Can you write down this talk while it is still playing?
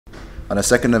On the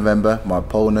 2nd November, my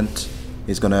opponent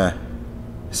is going to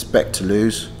expect to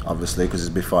lose, obviously, because he's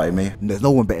been fighting me. There's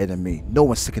no one better than me. No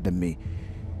one sicker than me.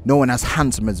 No one as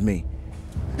handsome as me.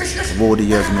 Of all the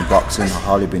years in boxing, I've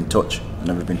hardly been touched. I've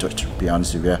never been touched, to be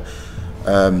honest with you.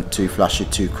 Too flashy,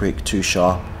 too quick, too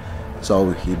sharp.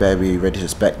 So you better be ready to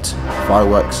expect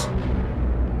fireworks.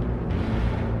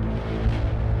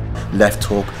 Left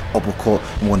hook, uppercut,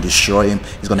 I'm going to destroy him.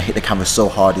 He's going to hit the camera so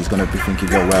hard, he's going to be thinking,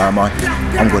 yo, where am I?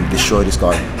 I'm going to destroy this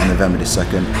guy on November the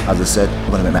 2nd. As I said,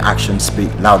 I'm going to make my actions speak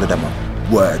louder than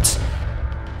my words.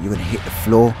 You're going to hit the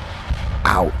floor.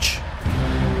 Ouch.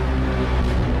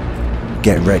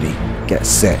 Get ready. Get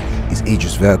set. It's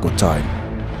Idris Virgo time.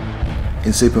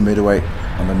 In super middleweight,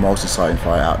 I'm the most exciting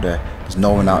fighter out there. There's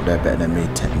no one out there better than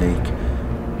me.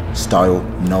 Technique, style,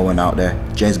 no one out there.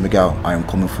 James Miguel, I am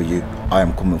coming for you. I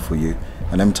am coming for you.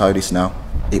 And let me tell you this now,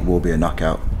 it will be a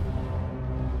knockout.